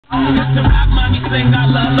More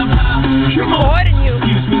than you.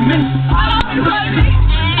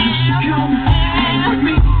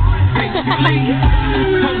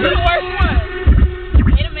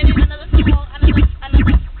 Wait a minute, another song.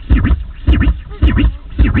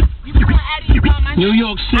 New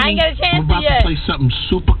York City, I ain't got a chance I'm about yet. to play something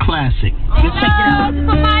super classic. Check it out.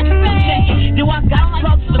 For my face. Do I got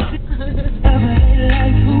drugs for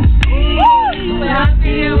I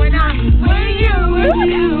feel when I'm with you.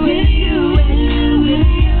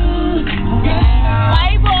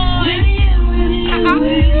 White boy.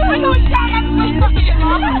 I know it's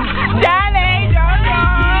Johnny,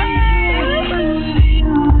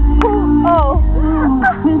 Oh.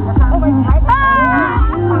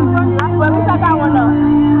 Let me start that one though.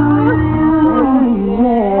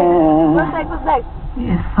 What's next?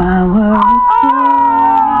 If I were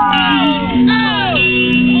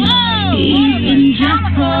even just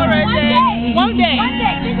for a day. One day.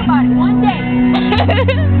 Think about it. One day.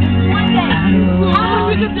 How much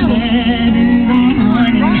we could do?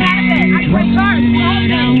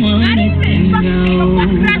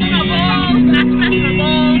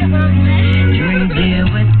 Drink beer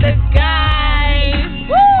with the guys.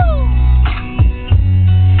 Woo!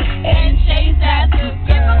 And chase after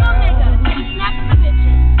girls. Snap the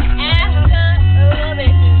picture. After little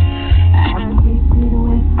bitches. I keep it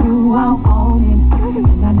with you, I'll own it.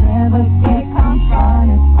 And I never get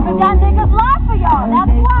confronted. Cause y'all niggas lie for y'all,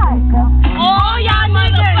 that's why. All y'all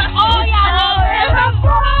niggas. All y'all niggas.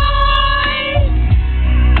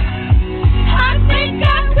 I think I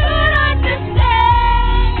could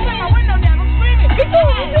understand. Turn my window down, I'm screaming. Me too.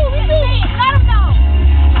 Let 'em know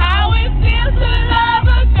how it feels to love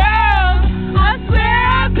a girl. I swear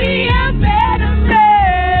I'll be a better man.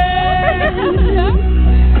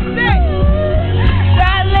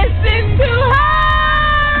 Not listen to her.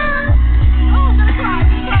 Oh, I'm gonna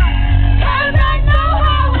cry. Cause I know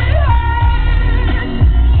how it hurts.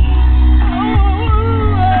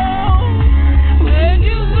 When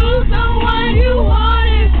you lose someone you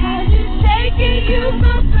wanted, and it's taking you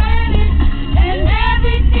for granted, and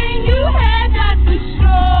everything you had got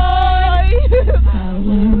destroyed.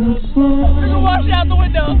 Just wash it out the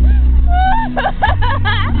window.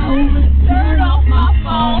 Turn off my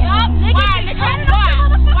phone. Why, nigga? Why?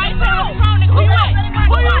 Why you turn off the phone, nigga? Who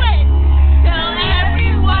you with? Tell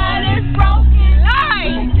everyone it's broken.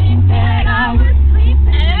 Lies. They think that I was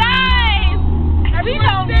sleeping. Lies. We Everyone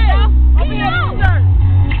don't dead. know. Open your shirt.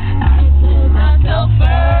 I feel myself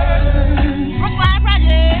burn. Brooklyn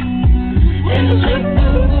Project. And the shit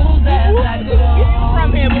moves as I go. From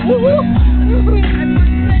here, but woo-woo.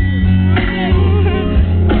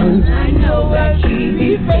 I know I keep me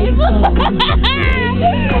faithful.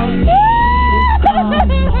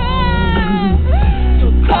 So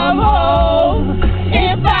come home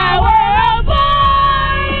if I were a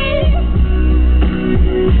boy.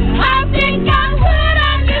 I think I could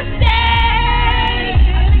understand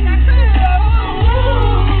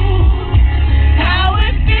how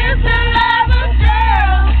it feels to love a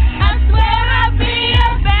girl. I swear I'll be a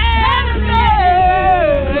better man.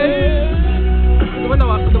 The window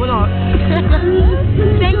up.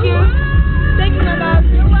 Thank you. Thank you, my love.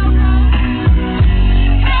 You're welcome.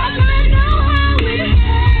 I know how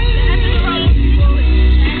it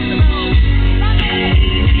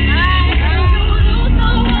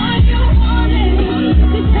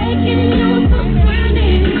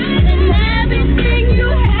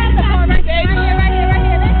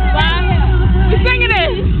We're singing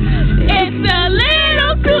it. It's a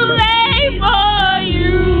little too late for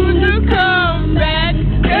you to come back,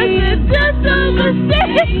 'cause it's just a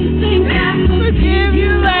mistake. Forgive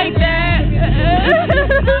you like that.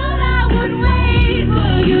 Thought I would wait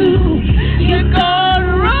for you. You're gone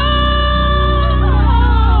wrong.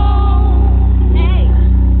 Hey,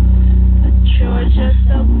 but you're just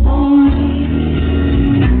a boy.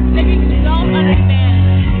 Niggas don't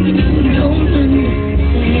understand. You don't understand.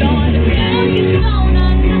 You don't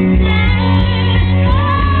understand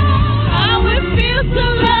how it feels to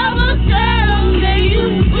love a girl that you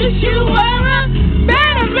wish you were a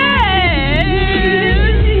better man.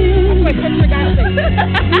 Wait, picture got to say.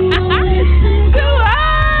 To her.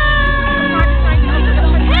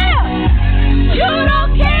 Hell, you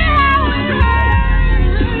don't care how it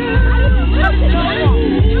hurts.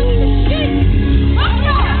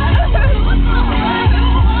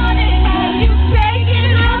 You take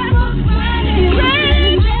it off for granted.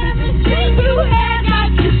 Everything you had got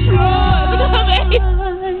destroyed.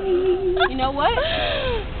 You know what?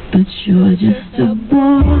 But you're just a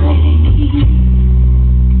boy.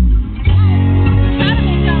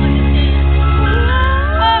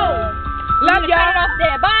 Love y'all. Turn it off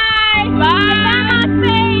there. Bye. Bye.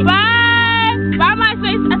 Bye. Bye. Bye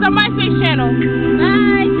MySpace. That's our MySpace channel.